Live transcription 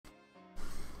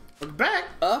We're back.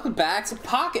 Welcome back to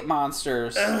Pocket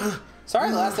Monsters.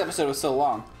 Sorry the last episode was so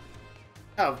long.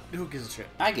 Oh, who gives a shit?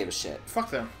 I give a shit.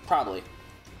 Fuck them. Probably.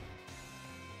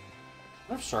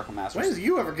 What if Circle Masters? When does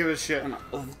you ever give a shit?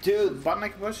 Dude. Butt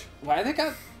naked bush? Why they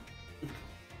got...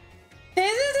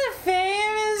 This is a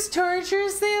famous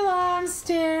torturously long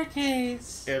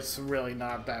staircase. It's really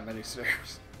not that many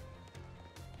stairs.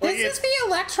 This is the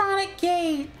electronic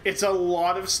gate. It's a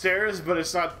lot of stairs, but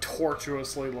it's not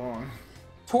tortuously long.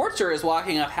 Torture is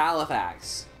walking up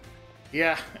Halifax.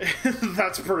 Yeah,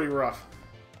 that's pretty rough.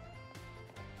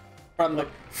 From the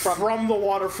from the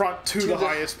waterfront to the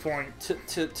highest point.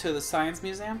 To the Science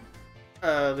Museum?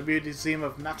 The Museum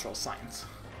of Natural Science.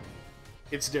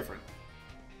 It's different.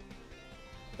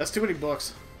 That's too many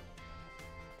books.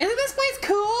 Isn't this place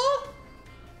cool?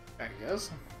 I guess.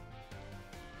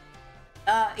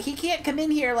 He can't come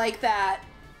in here like that.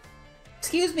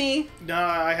 Excuse me. No,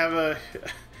 I have a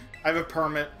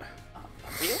permit.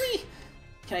 Really?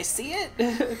 Can I see it?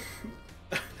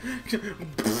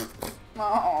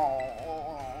 Oh,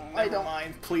 I don't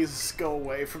mind. Please go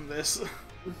away from this.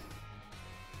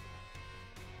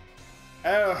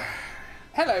 Oh.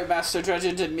 Hello, Master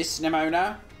Dredgent and Miss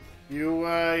Nimona. You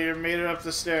made it up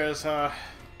the stairs, huh?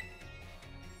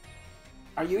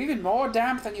 Are you even more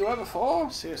damp than you were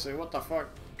before? Seriously, what the fuck?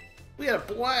 We had a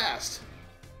blast!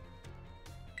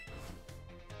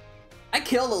 I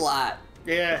killed a lot.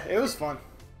 Yeah, it was fun.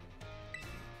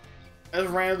 I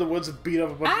just ran into the woods and beat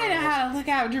up a bunch of I know animals. how to look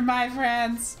after my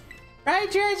friends.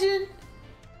 Right, Dredgent?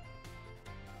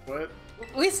 What?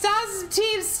 We saw some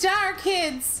Team Star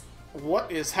kids.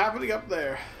 What is happening up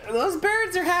there? Those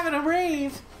birds are having a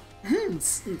rave. Oh,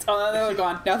 no, they're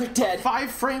gone. Now they're dead. 5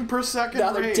 frame per second.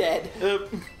 Now they're rate. dead.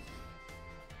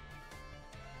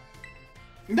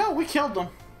 No, we killed them.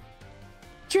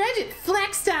 Dredgent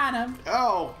flexed on them.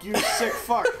 Oh, you sick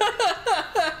fuck.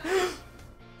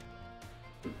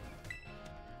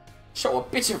 Show a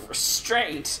bit of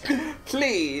restraint,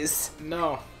 please.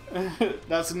 No,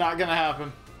 that's not gonna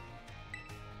happen.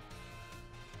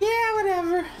 Yeah,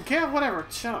 whatever. Yeah, whatever.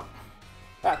 Shut up.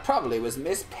 That probably was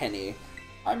Miss Penny.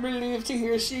 I'm relieved to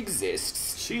hear she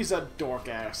exists. She's a dork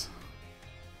ass.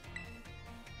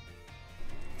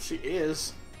 She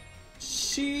is.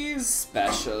 She's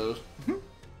special.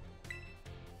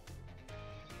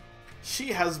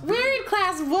 She has We're in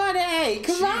class 1A.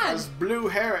 Come she on. has blue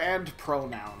hair and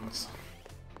pronouns.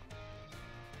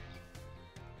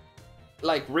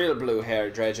 Like real blue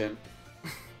hair, Dredgent.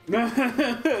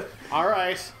 All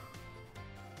right.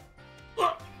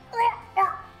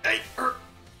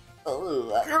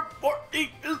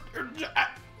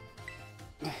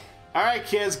 All right,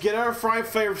 kids, get out of fry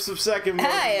favor for a second.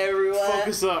 Hi, everyone.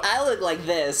 Focus up. I look like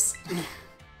this.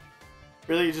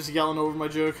 Really, you just yelling over my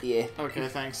joke? Yeah. Okay,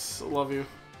 thanks. Love you.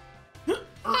 I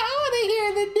want to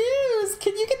hear the news.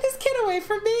 Can you get this kid away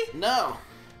from me? No.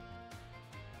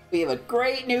 We have a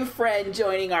great new friend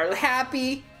joining our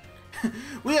happy.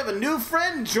 We have a new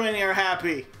friend joining our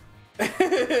happy.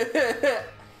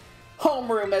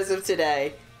 Homeroom as of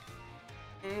today.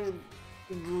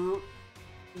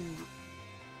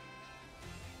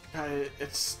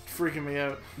 It's freaking me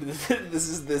out. This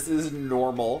is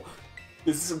normal.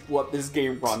 This is what this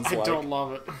game runs I like. don't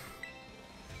love it.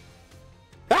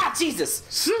 Ah,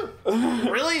 Jesus!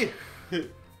 Really?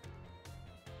 Did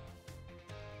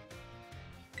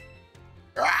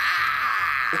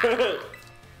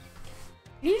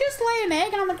you just lay an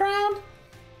egg on the ground?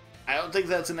 I don't think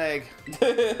that's an egg.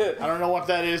 I don't know what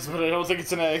that is, but I don't think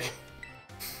it's an egg.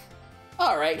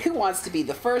 Alright, who wants to be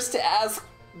the first to ask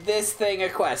this thing a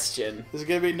question? This is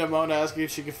gonna be Nimona asking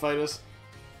if she can fight us.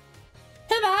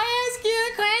 Can I ask you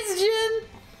a question?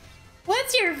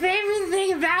 What's your favorite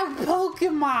thing about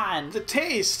Pokemon? The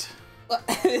taste. I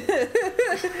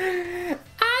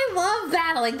love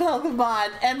battling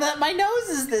Pokemon, and that my nose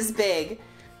is this big.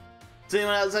 Does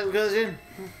anyone else have a question?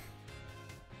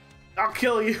 I'll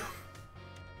kill you.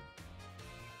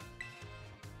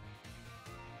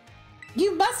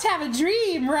 You must have a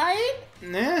dream, right?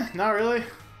 Nah, not really.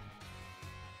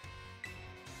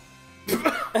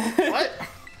 What?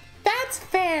 That's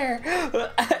fair.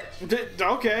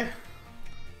 Okay.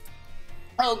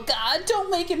 Oh God, don't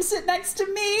make him sit next to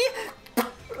me.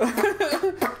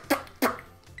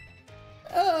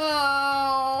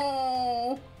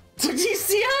 Oh. Did you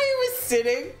see how he was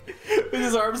sitting with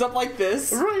his arms up like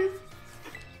this? Right.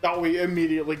 Oh, we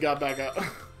immediately got back up.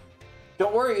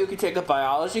 Don't worry, you can take a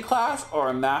biology class, or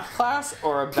a math class,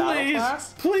 or a battle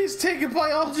class. Please take a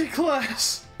biology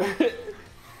class.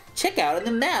 Check out on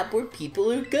the map where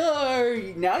people are.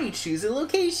 Now you choose a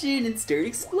location and start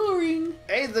exploring.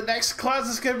 Hey, the next class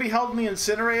is gonna be held in the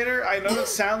incinerator. I know that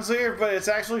sounds weird, but it's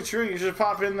actually true. You should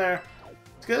pop in there.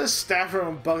 Let's get a staff room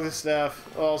and bug the staff.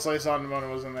 Oh, also I saw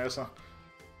Nimona was in there, so.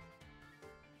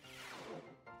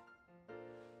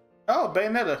 Oh,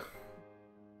 Bayonetta.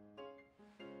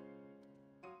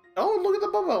 Oh, look at the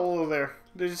bubble over there.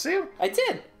 Did you see him? I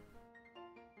did.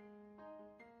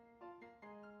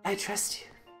 I trust you.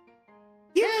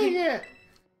 Yeah.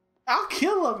 I'll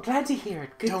kill him. Glad to hear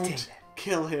it. Good Don't day.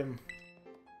 kill him.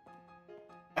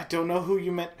 I don't know who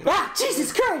you meant. Ah,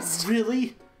 Jesus Christ!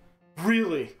 Really?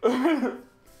 Really?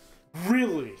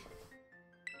 Really?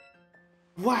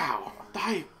 Wow.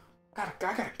 I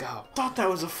gotta go. thought that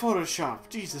was a Photoshop.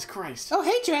 Jesus Christ. Oh,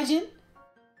 hey, Dredgen.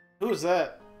 Who was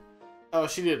that? Oh,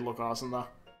 she did look awesome, though.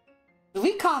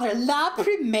 We call her La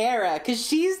Primera, because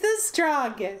she's the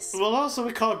strongest. Well, also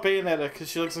we call her Bayonetta, because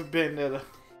she looks like Bayonetta.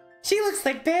 She looks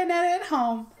like Bayonetta at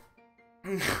home.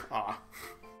 Aw.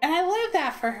 And I love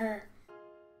that for her.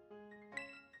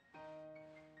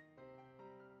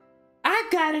 I've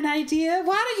got an idea.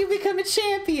 Why don't you become a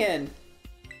champion?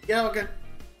 Yeah, okay.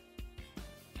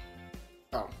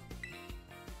 Oh.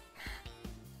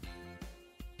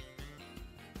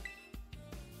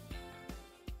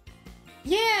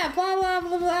 Yeah, blah blah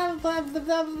blah blah blah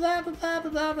blah blah blah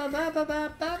blah blah blah blah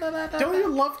blah blah blah. Don't you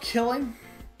love killing?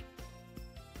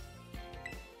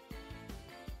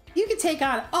 You can take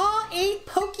on all 8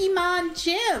 Pokemon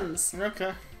gyms.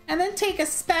 Okay. And then take a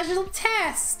special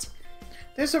test.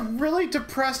 There's a really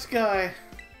depressed guy.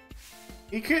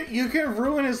 You can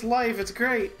ruin his life. It's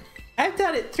great. I've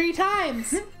done it 3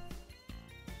 times.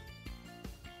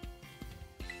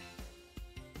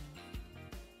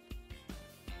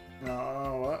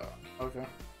 No, what? Okay.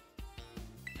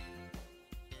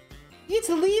 You get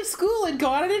to leave school and go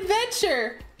on an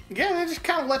adventure. Yeah, they just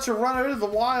kind of let you run out of the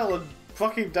wild and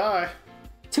fucking die.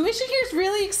 Tuition here is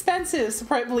really expensive,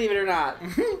 believe it or not.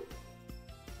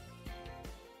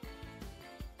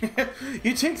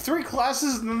 You take 3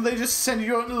 classes and then they just send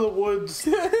you out into the woods.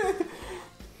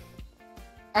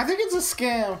 I think it's a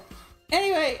scam.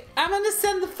 Anyway, I'm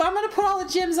gonna put all the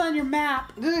gyms on your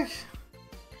map. Ugh.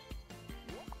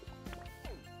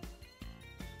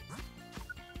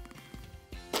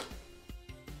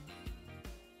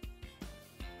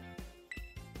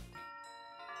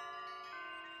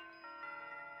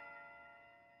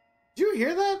 Did you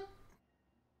hear that?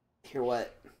 Hear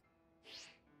what?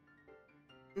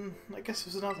 I guess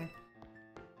it was nothing.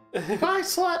 Bye,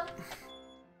 slut!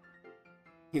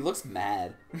 He looks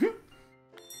mad.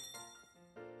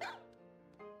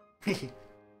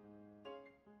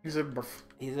 He's a burf.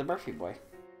 He's a Murphy boy.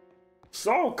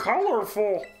 So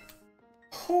colorful!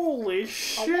 Holy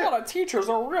shit! A lot of teachers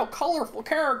are real colorful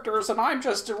characters, and I'm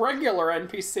just a regular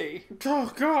NPC.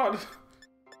 Oh god!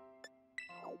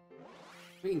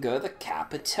 We can go to the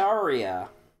cafeteria.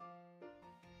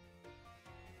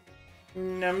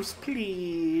 Nums,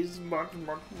 please.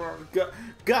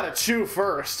 Gotta chew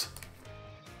first.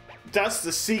 That's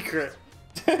the secret.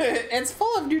 It's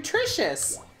full of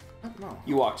nutritious. No.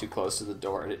 You walked too close to the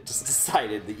door, and it just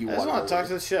decided that you I just wanted want to talk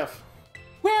to the chef.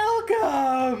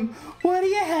 Welcome! What are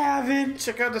you having?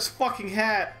 Check out this fucking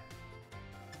hat.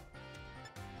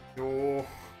 Oh.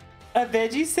 A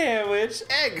veggie sandwich,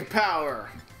 Egg power.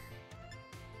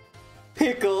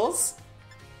 pickles.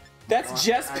 That's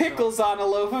just pickles on a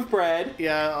loaf of bread.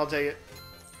 Yeah, I'll take it.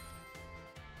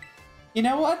 You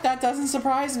know what? That doesn't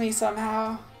surprise me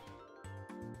somehow.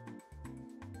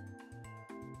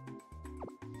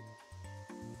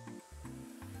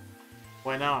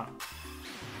 Why not?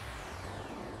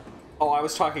 Oh, I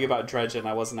was talking about Dredgen.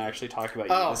 I wasn't actually talking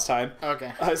about you this time.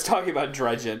 Okay. I was talking about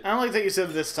Dredgen. I don't like that you said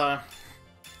this time.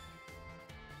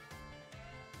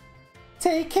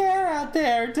 Take care out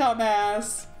there,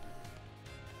 dumbass.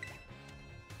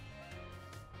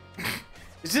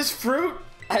 Is this fruit?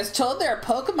 I was told there are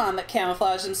Pokemon that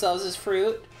camouflage themselves as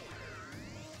fruit.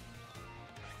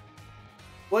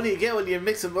 What do you get when you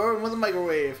mix a bourbon with a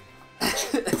microwave?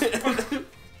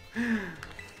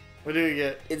 What do you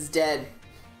get? It's dead.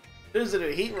 Is it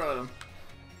a heat rotom?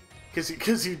 Because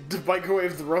you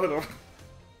microwaved the rotom.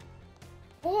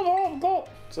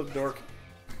 What's up, dork?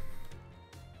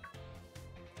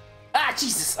 Ah,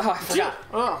 Jesus! Oh, I forgot.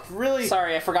 Oh, really?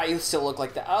 Sorry, I forgot you still look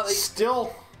like that. Oh,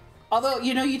 Still? although,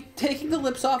 you know, you taking the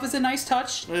lips off is a nice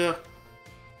touch. Yeah.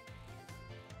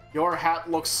 Your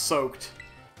hat looks soaked.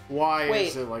 Why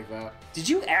is it like that? Did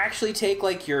you actually take,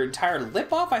 like, your entire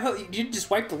lip off? I hope you just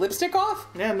wipe the lipstick off?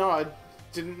 Yeah, no, I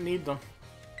didn't need them.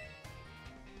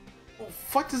 What the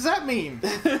fuck does that mean?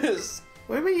 What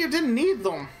do you mean you didn't need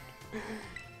them?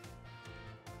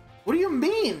 What do you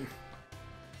mean?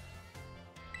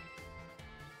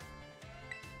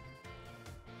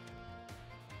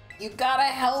 You gotta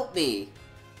help me.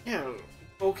 Yeah,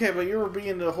 okay, but you were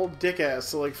being a whole dick ass,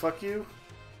 so like, fuck you.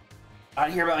 I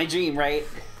want to hear about my dream, right?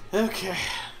 Okay.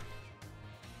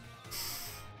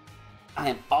 I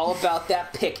am all about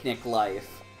that picnic life.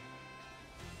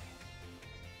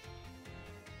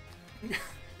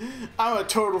 I'm a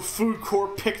total food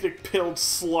court picnic pilled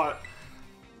slut.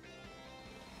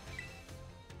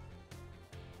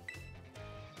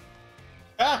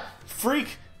 Ah!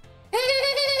 Freak!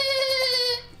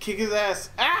 Kick his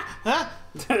ass. Ah! Ah!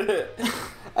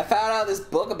 I found out this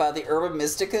book about the Urban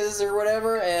Mysticas or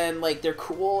whatever, and like they're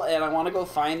cool, and I want to go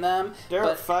find them. There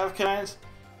are 5 kinds.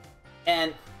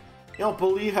 And you don't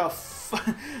believe how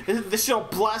this shit'll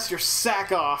blast your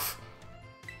sack off.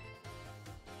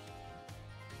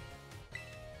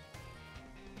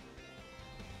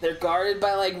 they're guarded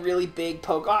by like really big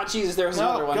poke. Oh Jesus, there was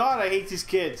another one. Oh God, I hate these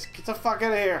kids. Get the fuck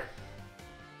out of here.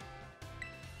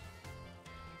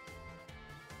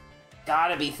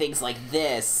 Gotta be things like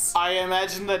this. I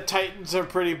imagine that Titans are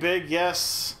pretty big,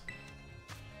 yes.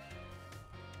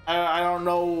 I don't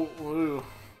know. Ooh.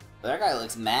 That guy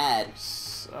looks mad.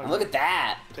 And look at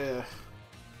that. Yeah.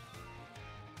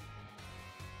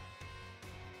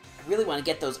 I really want to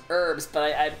get those herbs,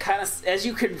 but I'm kind of, as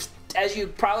you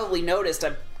probably noticed,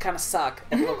 I kind of suck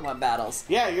at Pokemon battles.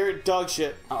 Yeah, you're dog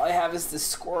shit. All I have is this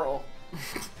squirrel.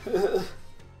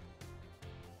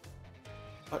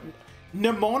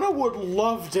 Nimona would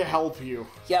love to help you.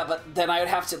 Yeah, but then I would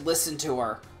have to listen to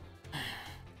her.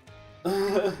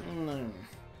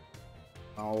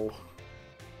 Oh.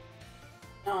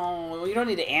 No, you don't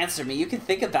need to answer me. You can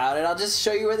think about it. I'll just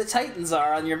show you where the Titans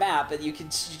are on your map, and you can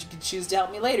choose to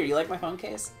help me later. You like my phone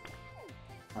case?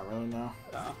 Not really, no.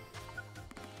 Oh.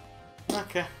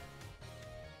 Okay.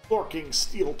 Forking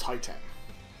Steel Titan.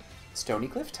 Stony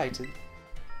Cliff Titan.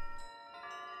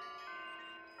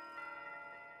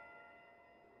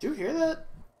 Did you hear that?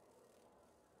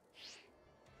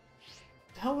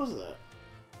 The hell was that?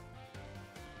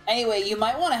 Anyway, you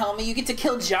might want to help me. You get to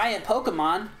kill giant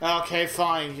Pokemon. Okay,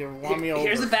 fine. You want me over.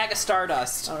 Here's a bag of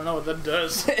Stardust. I don't know what that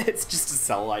does. It's just a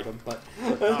sell item, but...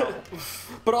 Oh.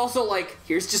 But also, like,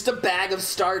 here's just a bag of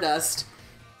Stardust.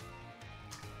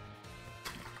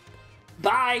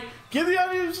 Bye! Give the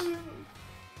audience...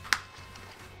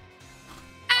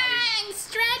 I'm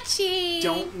stretchy.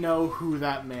 Don't know who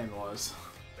that man was.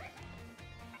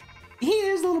 Hey,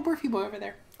 there's the little Burfy boy over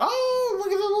there. Oh,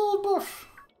 look at the little buff.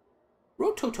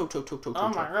 Oh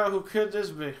my God, who could this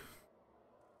be?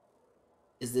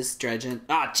 Is this Dredgen?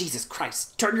 Ah, Jesus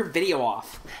Christ. Turn your video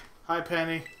off. Hi,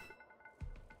 Penny.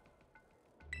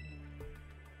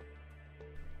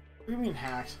 What do you mean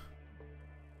hacked?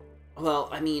 Well,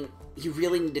 I mean, you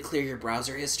really need to clear your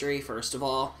browser history, first of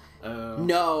all. Oh.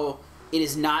 No, it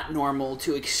is not normal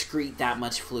to excrete that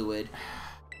much fluid.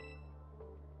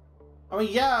 I mean,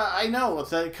 yeah, I know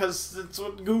that because that's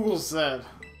what Google said.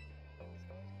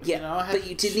 Yeah, you know, but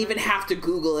you didn't even have to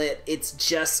Google it. It's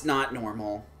just not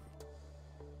normal.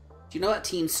 Do you know about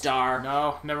Team Star?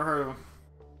 No, never heard of them.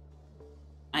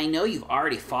 I know you've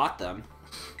already fought them.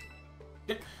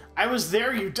 I was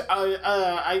there.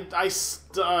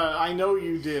 I know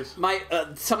you did. My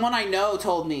someone I know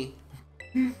told me.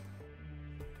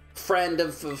 Friend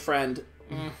of a friend.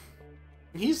 Mm.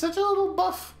 He's such a little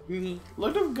buff.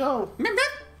 Let him go.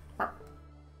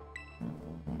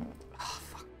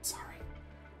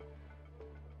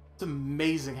 It's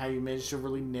amazing how you managed to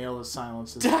really nail his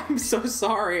silences. I'm so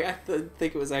sorry. I didn't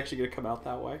think it was actually going to come out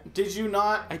that way. Did you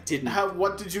not? I didn't.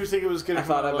 What did you think it was going to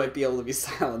come out? I thought I like? might be able to be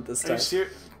silent this time. Are you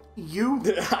serious? You?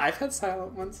 I've had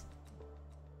silent ones.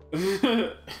 Eh.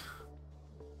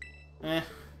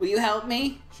 Will you help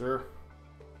me? Sure.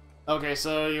 Okay,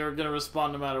 so you're going to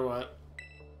respond no matter what.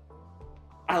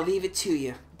 I'll leave it to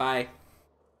you. Bye.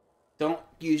 Don't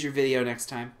use your video next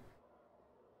time.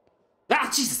 Ah,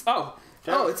 Jesus! Oh!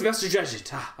 Oh, it's Master Dredgen.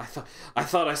 Ah, I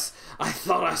thought I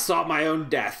saw my own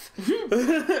death.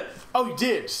 Oh, you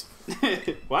did.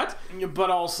 What? But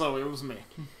also, it was me.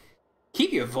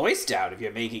 Keep your voice down if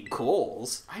you're making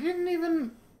calls. I didn't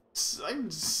even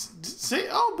say.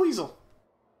 Oh, Weasel.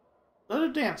 Let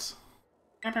it dance.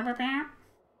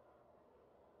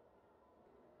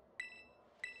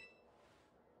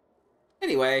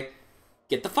 Anyway,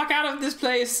 get the fuck out of this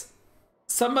place.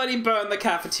 Somebody burn the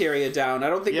cafeteria down. I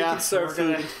don't think we can serve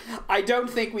food. I don't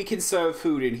think we can serve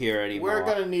food in here anymore. We're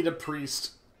gonna need a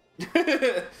priest.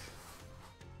 I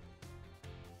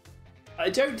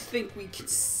don't think we can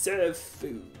serve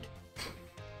food.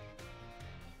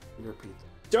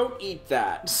 Don't eat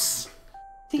that.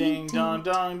 Ding dong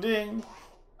dong ding.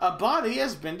 A body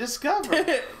has been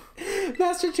discovered.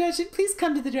 Master Dredgen, please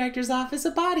come to the director's office.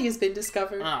 A body has been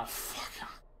discovered. Oh, fuck.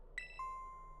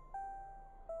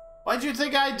 Why'd you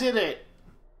think I did it?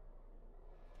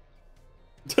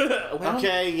 Well,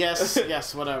 Okay,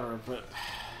 yes, whatever, but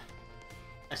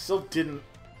I still didn't.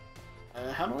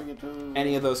 How do I get to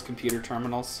any of those computer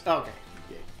terminals? Okay.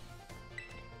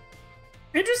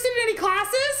 Interested in any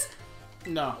classes?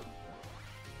 No.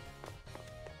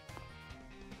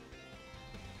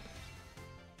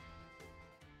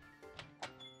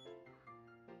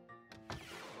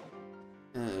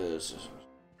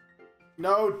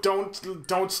 No,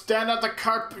 don't stand at the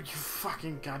carpet, you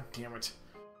fucking goddamn it.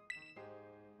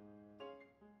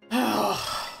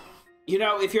 You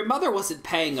know, if your mother wasn't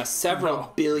paying us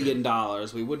several $billion,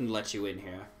 we wouldn't let you in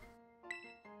here.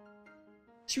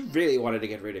 She really wanted to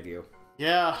get rid of you.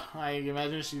 Yeah, I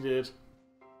imagine she did.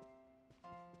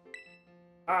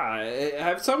 I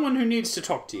have someone who needs to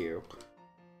talk to you.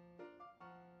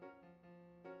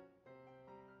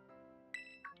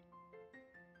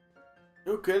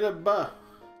 Who could have What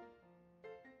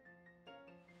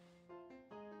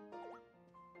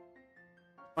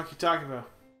are you talking about?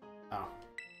 Oh.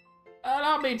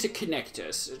 Allow me to connect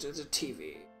us to the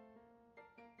TV.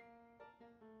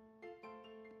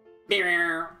 He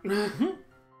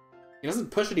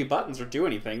doesn't push any buttons or do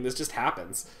anything. This just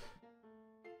happens.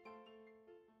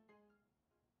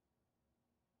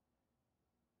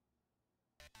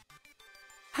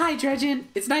 Hi, Dredgen.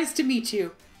 It's nice to meet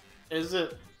you. Is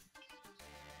it?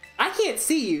 I can't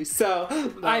see you, so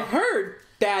No. I've heard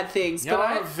bad things, You're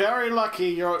but very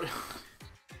lucky.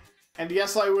 And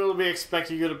yes, I will be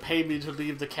expecting you to pay me to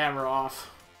leave the camera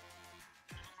off.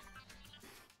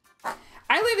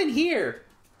 I live in here.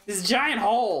 This giant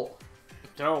hole.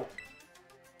 No.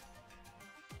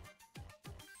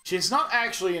 She's not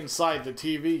actually inside the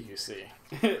TV, you see.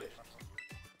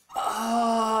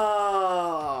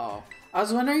 Oh. I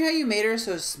was wondering how you made her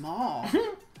so small.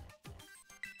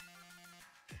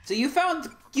 So you found...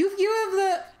 You have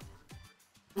the...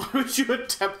 Why would you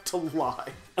attempt to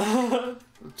lie?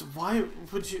 Why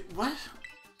would you... What?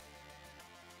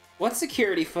 What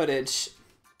security footage?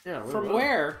 Yeah, From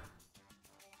where?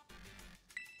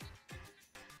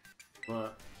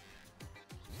 What?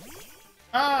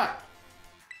 Ah!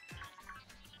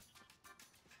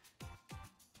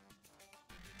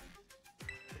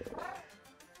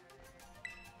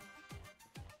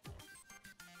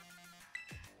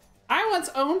 I once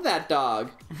owned that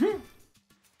dog.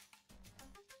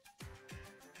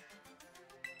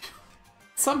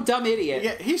 Some dumb idiot.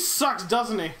 Yeah, he sucks,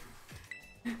 doesn't he?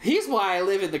 He's why I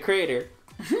live in the crater.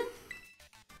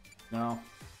 No.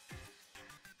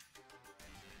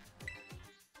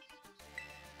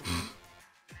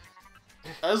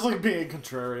 That's like being a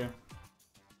contrarian.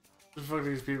 Just fuck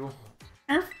these people.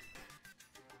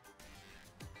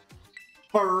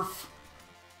 Barf.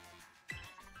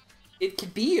 It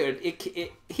could be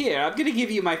here, I'm gonna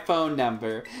give you my phone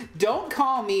number. Don't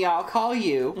call me, I'll call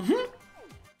you.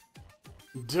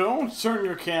 Don't turn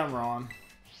your camera on.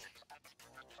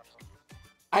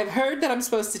 I've heard that I'm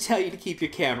supposed to tell you to keep your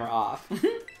camera off.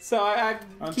 So I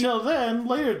Until then,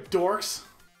 later, dorks.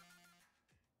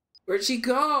 Where'd she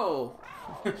go?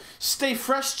 Stay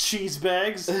fresh, cheese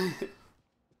bags. Does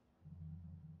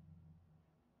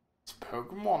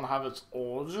Pokemon have its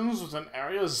origins within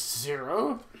Area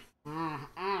 0?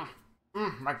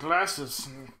 My glasses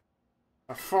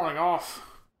are falling off.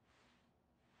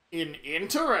 In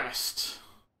interest.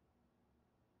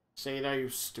 Sada, you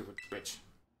stupid bitch.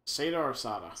 Sada or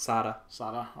Sada? Sada.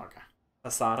 Sada? Okay.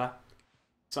 Pasada.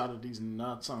 Sada, these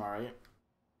nuts, I'm alright.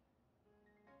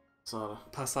 Sada.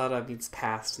 Pasada means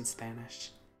past in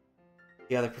Spanish.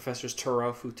 The other professor's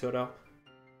Toro, Futuro.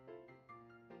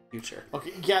 Future.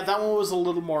 Okay, yeah, that one was a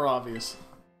little more obvious.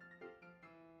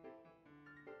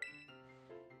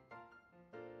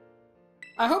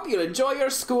 I hope you'll enjoy your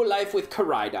school life with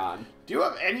Koraidon. Do you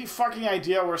have any fucking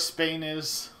idea where Spain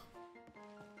is?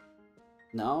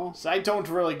 No? So I don't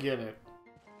really get it.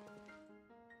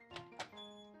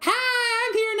 Hi,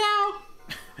 I'm here now!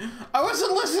 I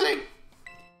wasn't listening!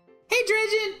 Hey,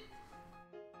 Dredgen!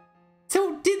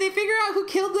 So, did they figure out who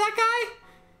killed that guy?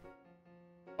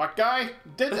 What guy?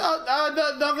 Did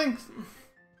nothing.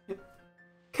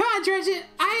 Come on, Dredgen!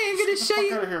 I am gonna show fuck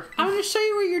you. outta here. I'm gonna show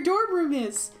you where your dorm room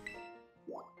is.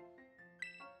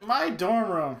 My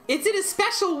dorm room. It's in a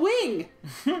special wing.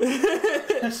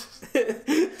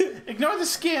 Ignore the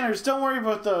scanners. Don't worry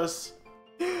about those.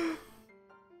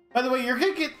 By the way, you're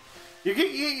gonna get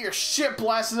your shit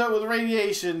blasted out with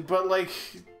radiation, but like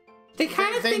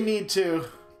they need to.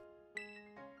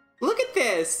 Look at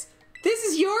this. This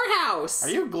is your house. Are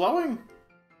you glowing?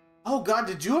 Oh god,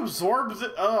 did you absorb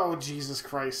the... Oh, Jesus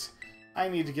Christ. I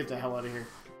need to get the hell out of here.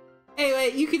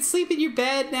 Anyway, you can sleep in your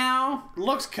bed now.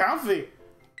 Looks comfy.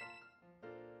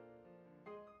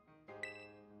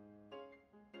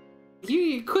 You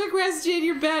need a quick rest in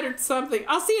your bed or something.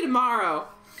 I'll see you tomorrow.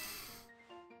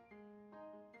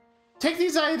 Take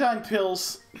these iodine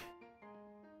pills.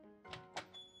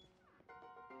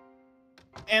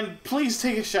 And please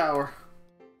take a shower.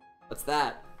 What's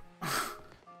that?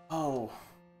 Oh.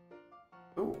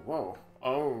 Ooh, whoa.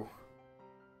 Oh.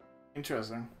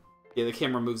 Interesting. Yeah, the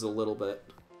camera moves a little bit.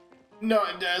 No,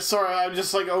 sorry, I'm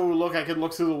just like, oh, look, I can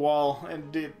look through the wall,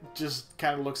 and it just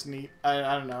kind of looks neat. I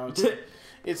don't know.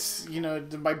 It's, you know,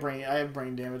 my brain, I have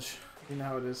brain damage. You know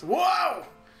how it is. Whoa!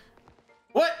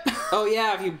 What? Oh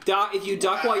yeah, if you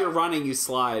duck while you're running, you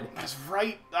slide. That's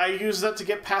right. I used that to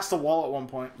get past the wall at one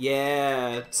point.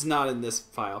 Yeah, it's not in this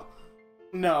file.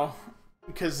 No,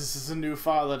 because this is a new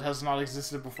file that has not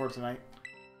existed before tonight.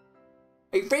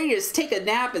 Are you ready to just take a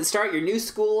nap and start your new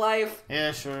school life?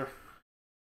 Yeah, sure.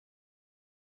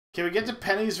 Can we get to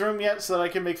Penny's room yet so that I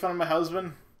can make fun of my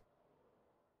husband?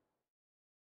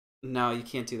 No, you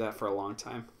can't do that for a long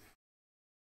time.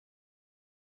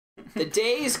 The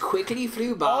days quickly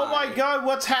flew by. Oh my god,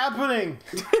 what's happening?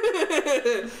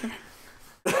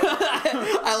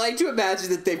 I like to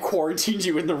imagine that they've quarantined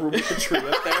you in the room with the tree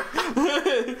up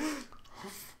there.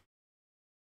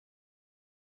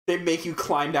 They make you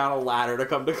climb down a ladder to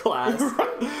come to class.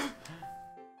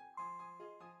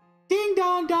 Ding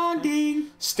dong dong ding.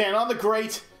 Stand on the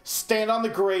grate. Stand on the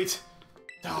grate.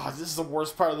 Oh, this is the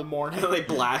worst part of the morning. They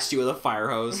blast you with a fire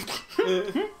hose.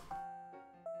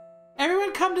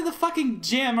 Everyone come to the fucking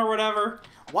gym or whatever.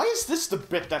 Why is this the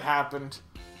bit that happened?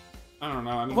 I don't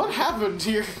know. I mean, what happened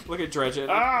here? Look at Dredgen.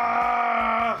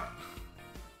 Ah!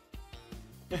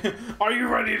 Are you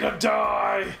ready to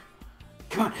die?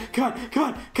 Come on, come on, come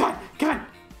on, come on, come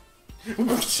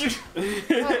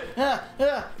on.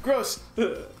 Gross.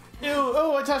 Ew,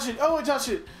 oh, I touched it. Oh, I touched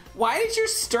it. Why did your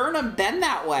sternum bend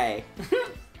that way?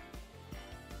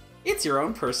 It's your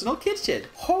own personal kitchen.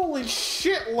 Holy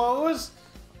shit, Lois.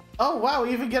 Oh, wow,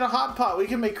 we even get a hot pot. We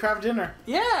can make craft dinner.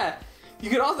 Yeah. You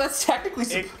could also, that's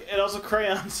technically... And also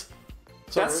crayons.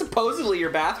 Sorry. That's supposedly your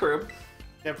bathroom.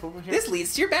 Yeah, poop in here. This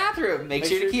leads to your bathroom. Make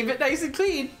sure to keep it nice and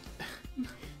clean.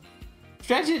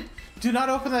 Stretch it. Do not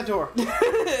open that door.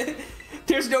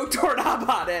 There's no doorknob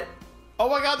on it. Oh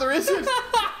my god, there isn't.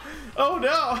 Oh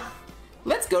no.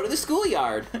 Let's go to the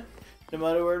schoolyard. No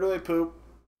matter where do I poop?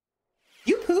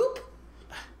 You poop?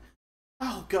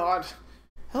 Oh god.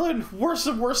 I learn worse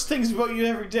and worse things about you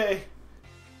every day.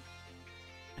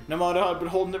 No matter how I've been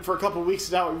holding it for a couple weeks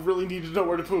now, I really need to know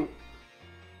where to poop.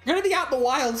 You're gonna be out in the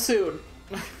wild soon.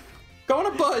 Go in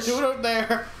a bush. Do it out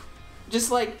there.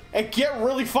 Just like... And get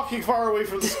really fucking far away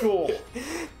from the school.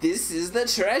 This is the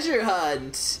treasure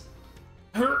hunt.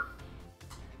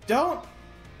 Don't.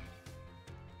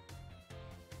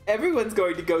 Everyone's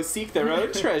going to go seek their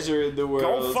own treasure in the world.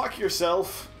 Go fuck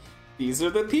yourself. These are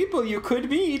the people you could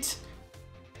meet.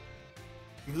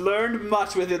 You've learned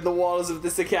much within the walls of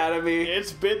this academy.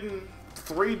 It's been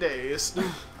 3 days.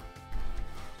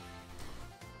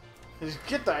 Just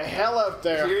get the hell out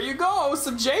there. Here you go,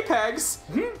 some JPEGs.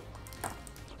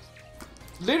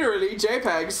 Literally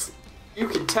JPEGs. You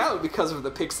can tell because of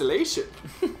the pixelation.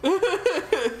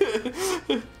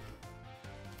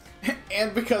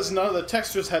 And because none of the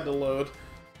textures had to load.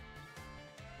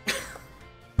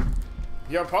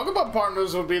 Your Pokemon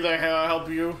partners will be there to help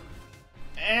you.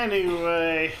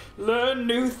 Anyway. Learn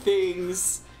new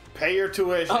things. Pay your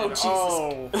tuition. Oh, Jesus.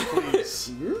 Oh,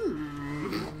 please.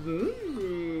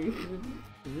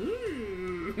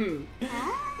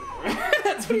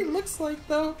 That's what he looks like,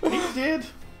 though. He did.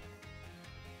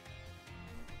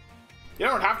 You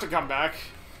don't have to come back.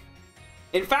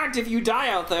 In fact, if you die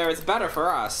out there, it's better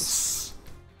for us.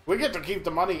 We get to keep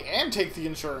the money and take the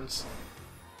insurance.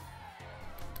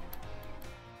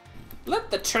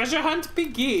 Let the treasure hunt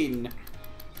begin.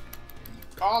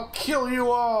 I'll kill you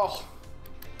all.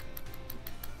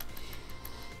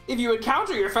 If you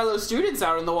encounter your fellow students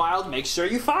out in the wild, make sure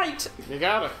you fight. You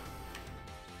got it.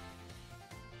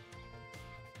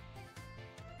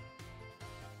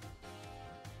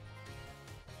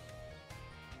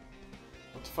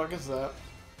 What the fuck is that?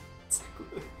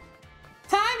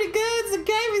 Time to go to the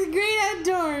game with the great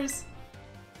outdoors.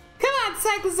 Come on,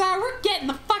 Cyclozar, we're getting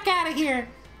the fuck out of here.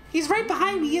 He's right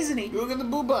behind me, isn't he? Look at the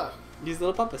booba. These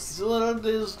little puppets.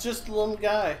 He's just a little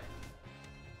guy.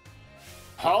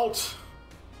 Halt.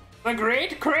 The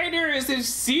great crater is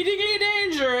exceedingly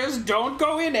dangerous. Don't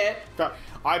go in it. God.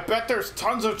 I bet there's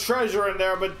tons of treasure in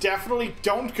there, but definitely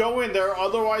don't go in there,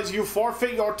 otherwise you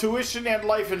forfeit your tuition and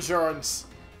life insurance.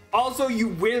 Also, you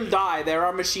will die. There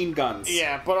are machine guns.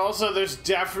 Yeah, but also there's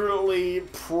definitely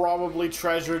probably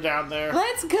treasure down there.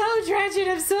 Let's go, Dredgen.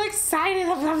 I'm so excited.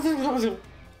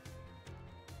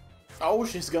 Oh,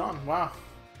 she's gone. Wow.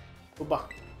 Goodbye.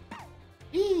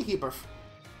 Heaper.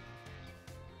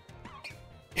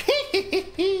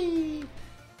 He's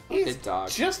Good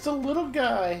dog. just a little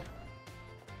guy.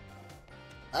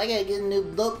 I gotta get a new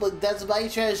notebook. That's my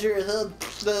treasure.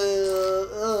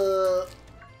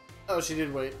 Oh, she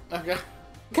did wait. Okay.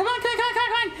 Come on.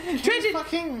 Dredgen,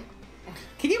 Fucking.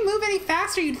 can you move any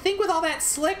faster? You'd think with all that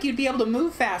slick you'd be able to move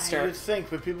You faster. would think,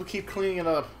 but people keep cleaning it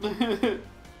up. What are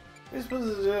you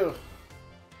supposed to do?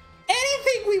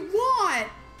 Anything we want.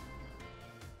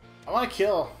 I want to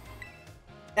kill.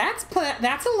 That's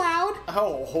allowed.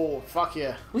 Oh, fuck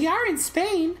yeah. We are in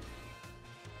Spain.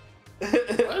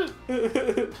 What?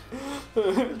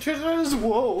 Treasure is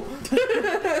whoa.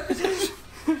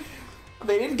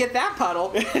 They didn't get that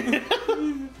puddle.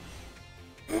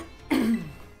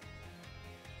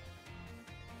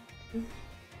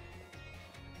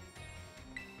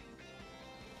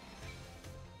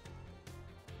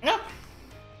 Yeah.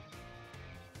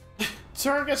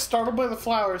 Sora gets startled by the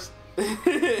flowers.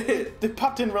 They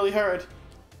popped in really hard.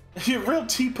 A real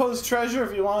T-pose treasure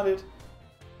if you wanted.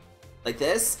 Like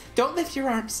this? Don't lift your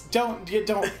arms. Don't,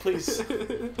 please.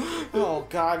 Oh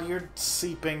god, you're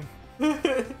seeping.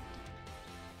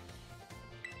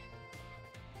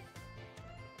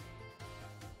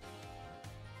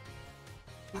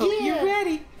 Hope you're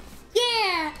ready.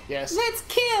 Yeah. Yes. Let's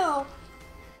kill.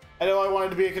 I know I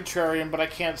wanted to be a contrarian, but I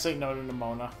can't say no to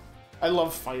Nimona. I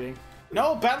love fighting.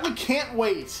 No, battling can't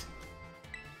wait.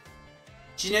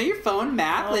 Did you know your phone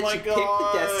map Oh lets my you pick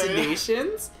God. the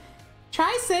destinations?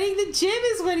 Try setting the gym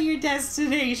as one of your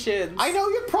destinations. I know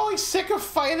you're probably sick of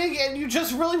fighting and you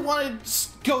just really want to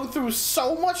go through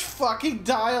so much fucking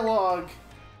dialogue.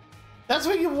 That's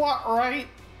what you want, right?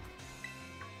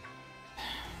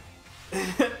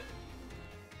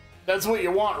 That's what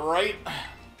you want, right?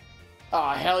 Oh,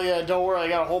 hell yeah, don't worry, I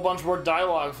got a whole bunch more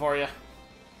dialogue for you.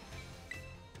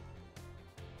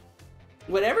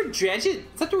 Whatever Dredgen,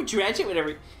 it's up to Dredgen,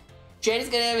 whatever. Dredgen's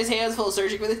gonna have his hands full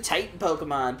searching for the Titan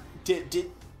Pokemon. Did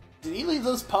he leave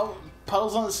those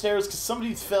puddles on the stairs? Because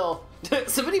somebody fell.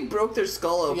 Somebody broke their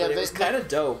skull open. Yeah, It was kind of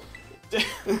dope.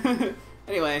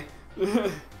 Anyway.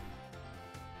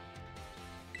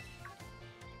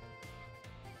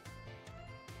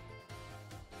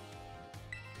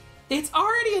 It's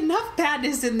already enough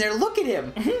badness in there. Look at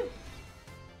him.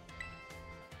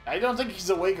 I don't think he's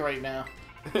awake right now.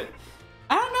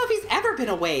 I don't know if he's ever been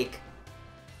awake.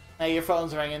 Hey, your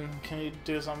phone's ringing. Can you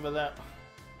do something with that?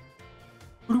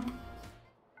 Bloop.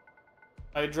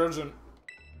 Hi, Dredgen.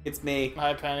 It's me.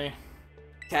 Hi, Penny.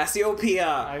 Cassiopeia.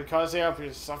 I called you up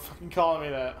here. Stop fucking calling me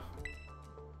that.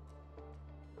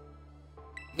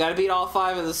 You gotta beat all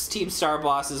 5 of the Team Star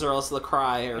bosses or else they'll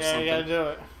cry or Yeah, something. you gotta do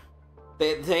it.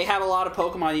 They have a lot of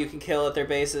Pokemon you can kill at their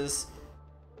bases.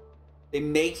 They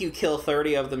make you kill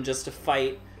 30 of them just to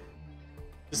fight.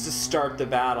 Just to start the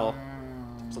battle.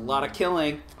 There's a lot of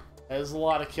killing. There's a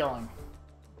lot of killing.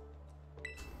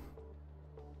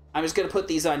 I'm just gonna put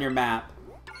these on your map.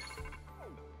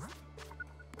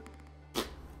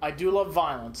 I do love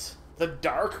violence. The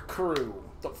Dark Crew.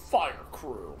 The Fire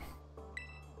Crew.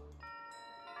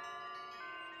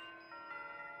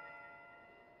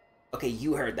 Okay,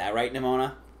 you heard that, right,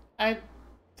 Nimona? I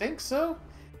think so.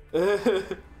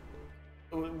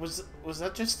 Was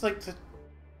that just like the...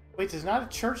 Wait, there's not a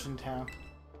church in town.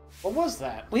 What was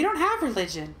that? We don't have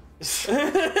religion.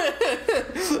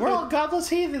 We're all godless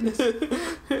heathens.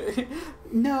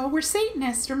 No, we're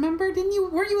Satanists. Remember?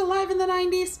 Weren't you alive in the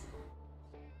 90s?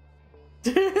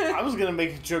 I was gonna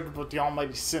make a joke about the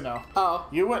almighty Sinnoh. Oh.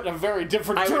 You went in a very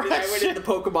different I direction. went in the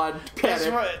Pokemon That's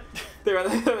panic. right.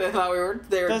 They thought we were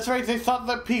there. That's right. They thought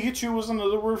that Pikachu was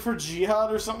another word for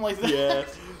jihad or something like that. Yeah.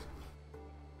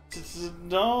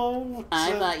 No.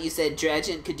 I thought you said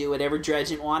Dredgen could do whatever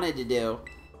Dredgen wanted to do.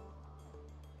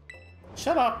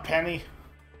 Shut up, Penny.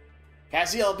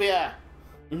 Cassiopeia.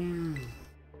 I'm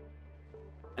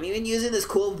even using this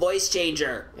cool voice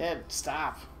changer. Yeah,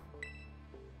 stop.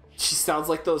 She sounds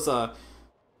like those auto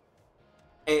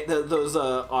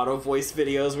voice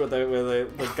videos where the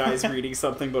guy's reading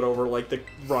something but over like the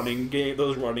running game,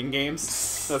 those running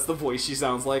games. That's the voice she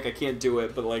sounds like. I can't do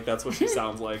it, but like that's what she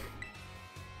sounds like.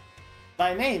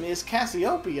 My name is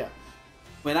Cassiopeia.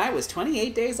 When I was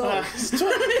 28 days old.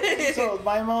 So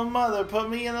my own mother put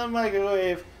me in the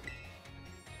microwave.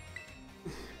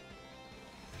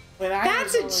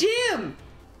 That's a gym!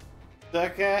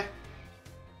 That guy?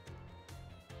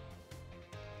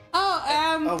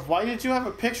 Oh, why did you have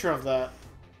a picture of that?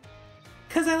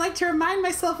 because I like to remind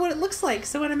myself what it looks like,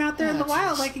 so when I'm out there in the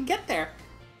wild, I can get there.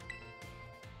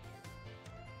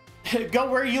 Go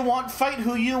where you want, fight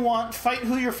who you want, fight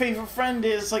who your favorite friend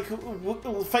is, like,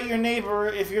 fight your neighbor.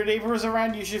 If your neighbor is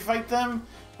around, you should fight them,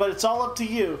 but it's all up to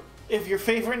you. If your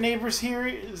favorite neighbor's here,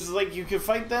 it's like, you can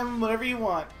fight them whenever you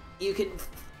want. You can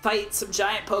fight some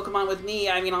giant Pokemon with me.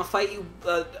 I mean, I'll fight you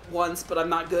once, but I'm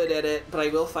not good at it, but I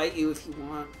will fight you if you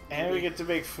want. And we get to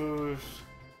make food.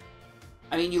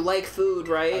 I mean, you like food,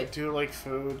 right? I do like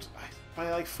food. I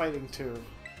like fighting, too.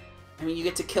 I mean, you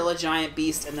get to kill a giant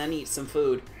beast and then eat some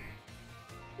food.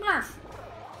 Nerf.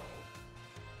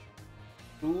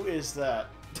 Who is that?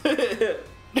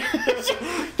 Just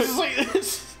like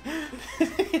this.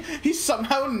 He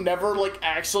somehow never, like,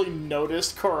 actually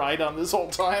noticed Koraidon this whole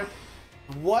time.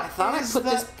 What is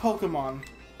this Pokemon?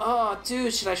 Oh,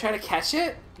 dude, should I try to catch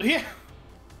it? Yeah.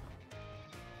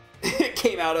 It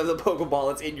came out of the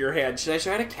Pokeball. It's in your hand. Should I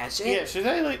try to catch it? Yeah, should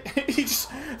I, like... He just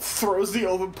throws the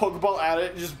open Pokeball at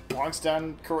it and just bonks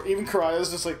down. Even Korai's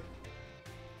just like...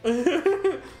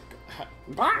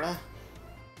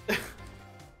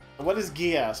 What is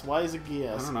Gias? Why is it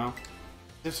Gias? I don't know.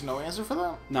 There's no answer for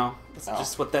that? No.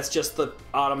 That's just the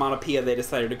onomatopoeia they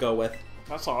decided to go with.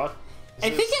 That's odd. I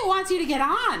think it wants you to get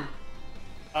on.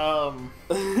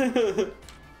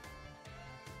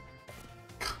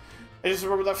 I just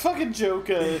remember that fucking joke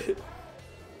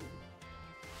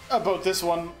about this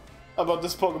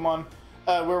Pokemon,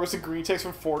 where it was a green text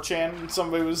from 4chan, and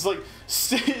somebody was like,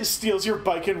 steals your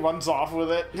bike and runs off with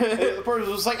it. And the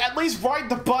person was like, at least ride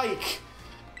the bike!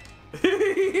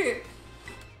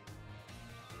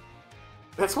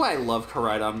 That's why I love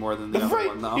Koraidon more than the other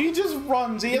one, though. He just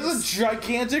runs. He has a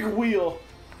gigantic wheel.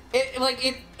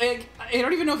 I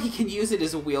don't even know if he can use it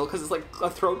as a wheel because it's like a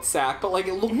throat sack, but like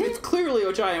it's clearly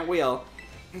a giant wheel.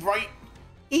 Right.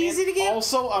 Easy to get.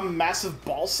 Also a massive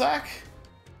ball sack.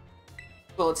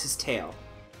 Well, it's his tail.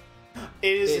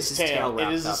 It is his tail. It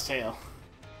is up. his tail.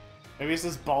 Maybe it's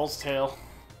his ball's tail.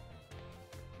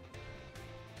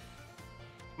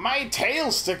 My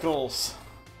tail stickles.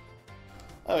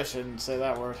 Oh, I shouldn't say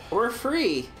that word. We're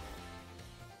free.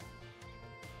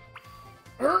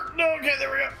 No, okay,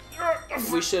 there we go.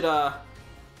 We should, Ow.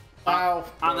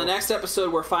 on the next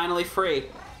episode, we're finally free.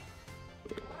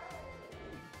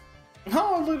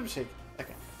 No, let him shake.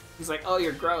 Okay. He's like, oh,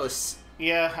 you're gross.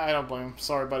 Yeah, I don't blame him.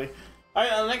 Sorry, buddy.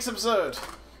 Alright, on the next episode.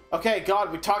 Okay,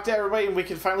 God, we talked to everybody and we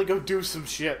can finally go do some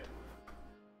shit.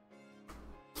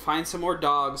 Find some more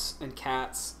dogs and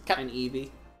cats and Eevee.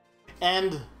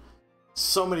 And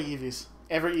so many Eevees.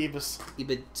 Every Eebus.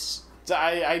 Eebus.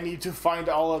 I need to find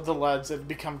all of the lads and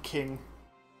become king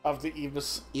of the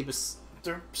Eebus. Eebus.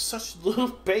 They're such little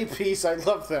babies. I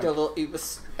love them. They're little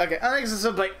Eebus. Okay, on the next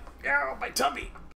episode, like, ow, my tummy.